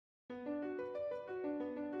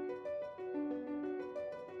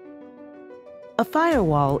A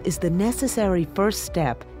firewall is the necessary first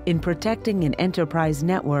step in protecting an enterprise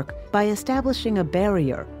network by establishing a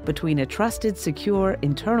barrier between a trusted, secure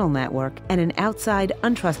internal network and an outside,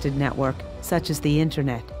 untrusted network, such as the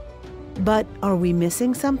Internet. But are we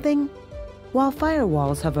missing something? While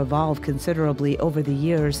firewalls have evolved considerably over the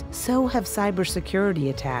years, so have cybersecurity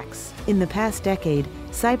attacks. In the past decade,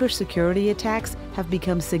 cybersecurity attacks have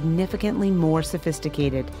become significantly more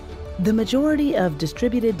sophisticated. The majority of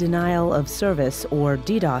distributed denial of service, or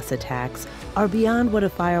DDoS attacks, are beyond what a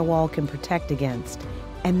firewall can protect against,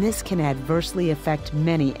 and this can adversely affect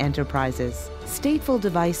many enterprises. Stateful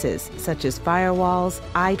devices such as firewalls,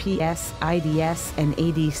 IPS, IDS, and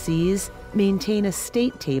ADCs maintain a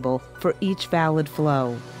state table for each valid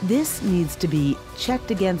flow. This needs to be checked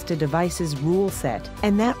against a device's rule set,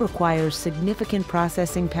 and that requires significant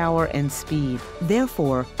processing power and speed.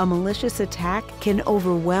 Therefore, a malicious attack can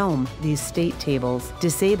overwhelm these state tables,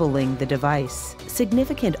 disabling the device.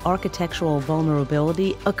 Significant architectural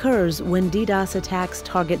vulnerability occurs when DDoS attacks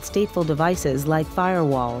target stateful devices like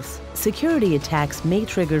firewalls. Security attacks may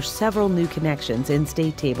trigger several new connections in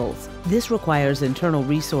state tables. This requires internal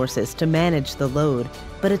resources to manage the load,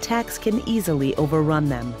 but attacks can easily overrun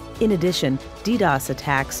them. In addition, DDoS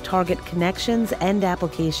attacks target connections and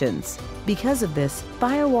applications. Because of this,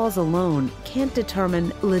 firewalls alone can't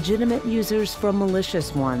determine legitimate users from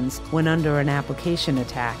malicious ones when under an application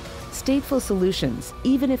attack. Stateful solutions,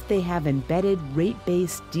 even if they have embedded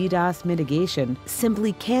rate-based DDoS mitigation,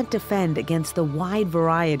 simply can't defend against the wide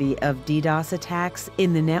variety of DDoS attacks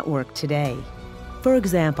in the network today. For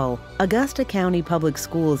example, Augusta County Public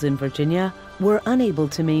Schools in Virginia were unable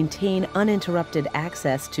to maintain uninterrupted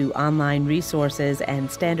access to online resources and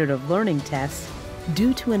standard of learning tests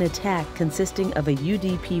due to an attack consisting of a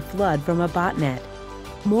UDP flood from a botnet.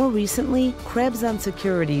 More recently,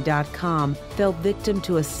 KrebsOnSecurity.com fell victim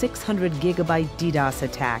to a 600-gigabyte DDoS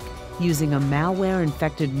attack using a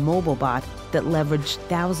malware-infected mobile bot that leveraged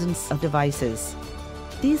thousands of devices.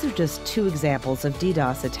 These are just two examples of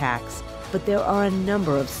DDoS attacks, but there are a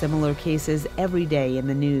number of similar cases every day in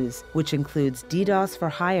the news, which includes DDoS for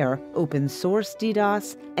hire, open source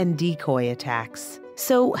DDoS, and decoy attacks.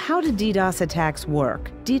 So how do DDoS attacks work?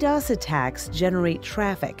 DDoS attacks generate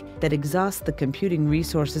traffic that exhausts the computing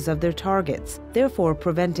resources of their targets, therefore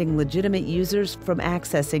preventing legitimate users from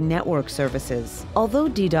accessing network services. Although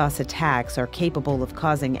DDoS attacks are capable of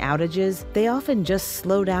causing outages, they often just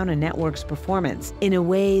slow down a network's performance in a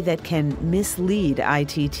way that can mislead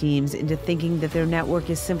IT teams into thinking that their network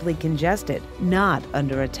is simply congested, not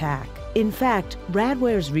under attack. In fact,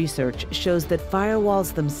 Radware's research shows that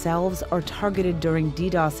firewalls themselves are targeted during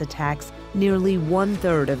DDoS attacks nearly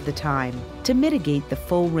 1/3 of the time. To mitigate the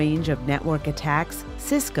full range of network attacks,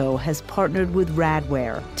 Cisco has partnered with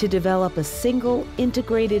Radware to develop a single,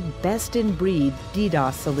 integrated, best-in-breed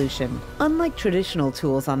DDoS solution. Unlike traditional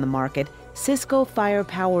tools on the market, Cisco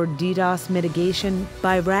Firepower DDoS Mitigation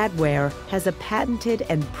by Radware has a patented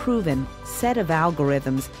and proven set of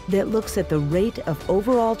algorithms that looks at the rate of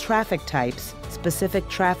overall traffic types, specific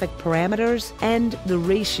traffic parameters, and the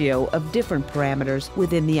ratio of different parameters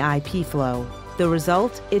within the IP flow. The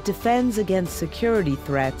result? It defends against security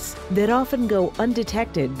threats that often go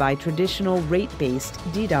undetected by traditional rate-based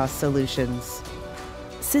DDoS solutions.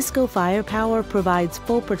 Cisco Firepower provides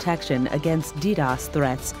full protection against DDoS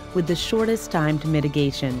threats with the shortest time to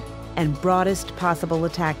mitigation and broadest possible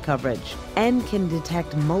attack coverage, and can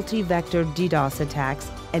detect multi-vector DDoS attacks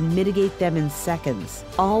and mitigate them in seconds,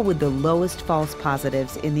 all with the lowest false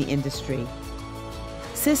positives in the industry.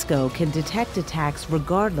 Cisco can detect attacks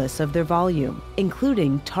regardless of their volume,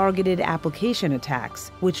 including targeted application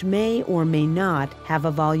attacks, which may or may not have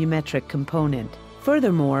a volumetric component.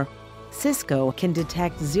 Furthermore, Cisco can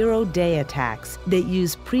detect zero-day attacks that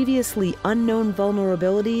use previously unknown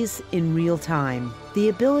vulnerabilities in real time. The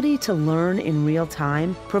ability to learn in real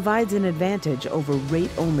time provides an advantage over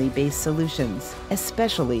rate-only based solutions,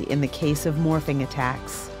 especially in the case of morphing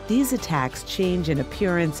attacks. These attacks change in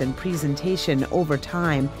appearance and presentation over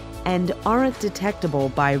time and aren't detectable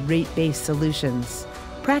by rate-based solutions.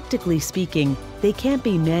 Practically speaking, they can't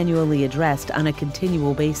be manually addressed on a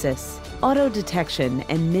continual basis. Auto-detection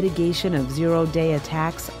and mitigation of zero-day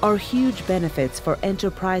attacks are huge benefits for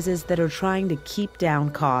enterprises that are trying to keep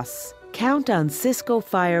down costs. Count on Cisco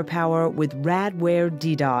Firepower with Radware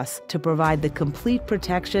DDoS to provide the complete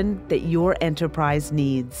protection that your enterprise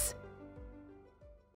needs.